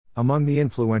Among the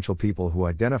influential people who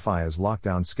identify as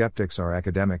lockdown skeptics are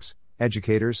academics,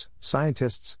 educators,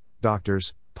 scientists,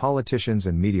 doctors, politicians,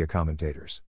 and media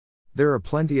commentators. There are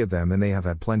plenty of them and they have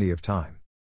had plenty of time.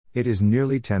 It is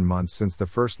nearly 10 months since the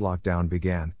first lockdown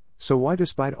began, so why,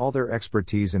 despite all their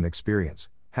expertise and experience,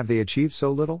 have they achieved so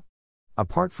little?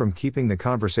 Apart from keeping the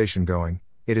conversation going,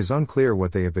 it is unclear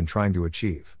what they have been trying to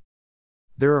achieve.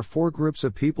 There are 4 groups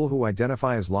of people who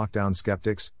identify as lockdown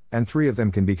skeptics, and 3 of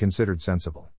them can be considered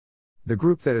sensible. The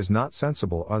group that is not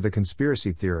sensible are the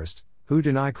conspiracy theorists, who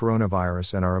deny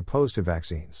coronavirus and are opposed to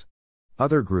vaccines.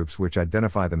 Other groups which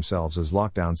identify themselves as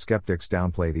lockdown skeptics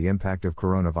downplay the impact of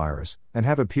coronavirus, and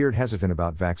have appeared hesitant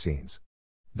about vaccines.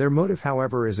 Their motive,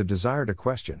 however, is a desire to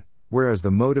question, whereas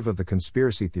the motive of the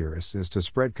conspiracy theorists is to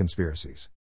spread conspiracies.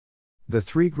 The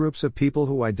 3 groups of people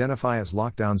who identify as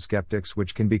lockdown skeptics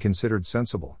which can be considered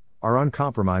sensible, are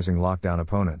uncompromising lockdown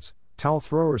opponents, towel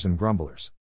throwers and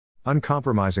grumblers.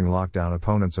 Uncompromising lockdown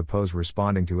opponents oppose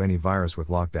responding to any virus with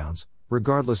lockdowns,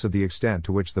 regardless of the extent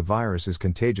to which the virus is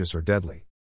contagious or deadly.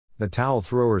 The towel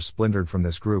throwers splintered from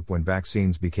this group when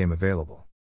vaccines became available.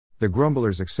 The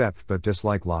grumblers accept but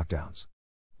dislike lockdowns.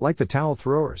 Like the towel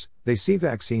throwers, they see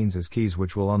vaccines as keys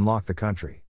which will unlock the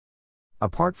country.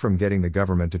 Apart from getting the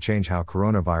government to change how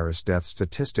coronavirus death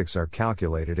statistics are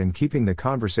calculated and keeping the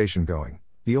conversation going,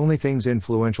 the only things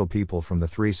influential people from the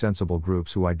 3 sensible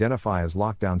groups who identify as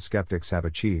lockdown skeptics have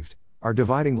achieved, are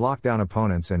dividing lockdown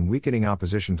opponents and weakening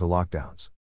opposition to lockdowns.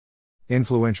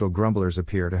 Influential grumblers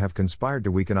appear to have conspired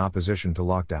to weaken opposition to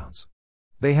lockdowns.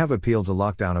 They have appealed to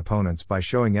lockdown opponents by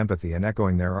showing empathy and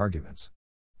echoing their arguments.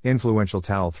 Influential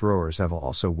towel throwers have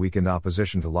also weakened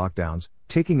opposition to lockdowns,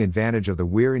 taking advantage of the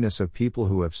weariness of people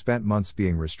who have spent months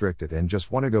being restricted and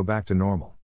just want to go back to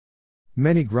normal.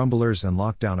 Many grumblers and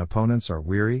lockdown opponents are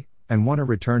weary, and want to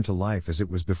return to life as it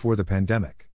was before the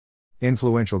pandemic.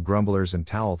 Influential grumblers and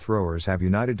towel throwers have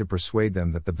united to persuade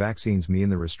them that the vaccines mean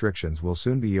the restrictions will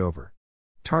soon be over.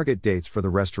 Target dates for the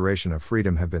restoration of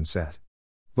freedom have been set.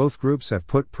 Both groups have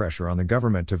put pressure on the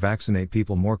government to vaccinate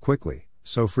people more quickly,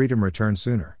 so freedom returns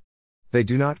sooner. They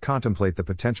do not contemplate the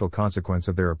potential consequence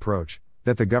of their approach,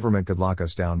 that the government could lock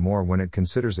us down more when it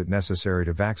considers it necessary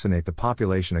to vaccinate the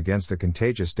population against a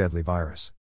contagious deadly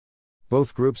virus.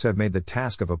 Both groups have made the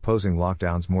task of opposing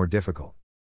lockdowns more difficult.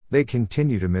 They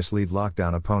continue to mislead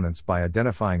lockdown opponents by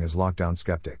identifying as lockdown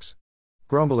skeptics.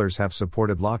 Grumblers have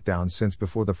supported lockdowns since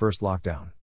before the first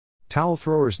lockdown. Towel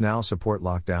throwers now support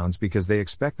lockdowns because they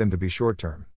expect them to be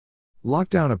short-term.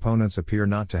 Lockdown opponents appear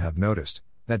not to have noticed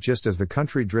that just as the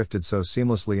country drifted so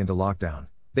seamlessly into lockdown,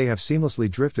 they have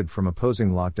seamlessly drifted from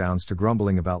opposing lockdowns to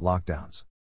grumbling about lockdowns.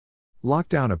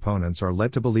 Lockdown opponents are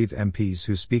led to believe MPs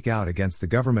who speak out against the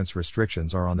government's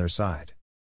restrictions are on their side.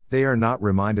 They are not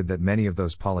reminded that many of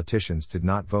those politicians did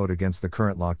not vote against the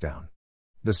current lockdown.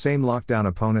 The same lockdown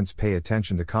opponents pay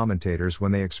attention to commentators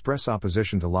when they express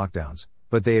opposition to lockdowns,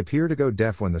 but they appear to go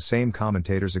deaf when the same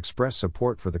commentators express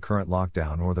support for the current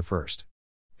lockdown or the first.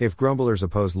 If grumblers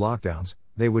opposed lockdowns,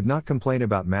 they would not complain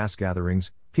about mass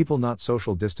gatherings, people not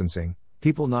social distancing,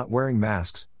 people not wearing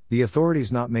masks, the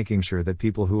authorities not making sure that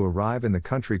people who arrive in the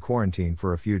country quarantine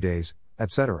for a few days,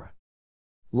 etc.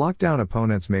 Lockdown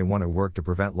opponents may want to work to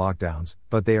prevent lockdowns,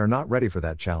 but they are not ready for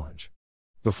that challenge.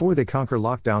 Before they conquer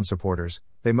lockdown supporters,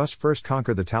 they must first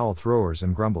conquer the towel throwers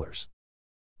and grumblers.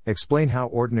 Explain how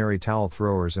ordinary towel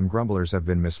throwers and grumblers have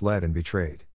been misled and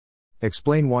betrayed.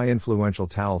 Explain why influential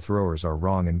towel throwers are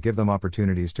wrong and give them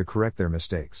opportunities to correct their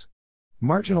mistakes.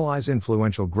 Marginalize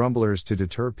influential grumblers to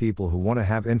deter people who want to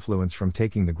have influence from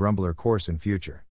taking the grumbler course in future.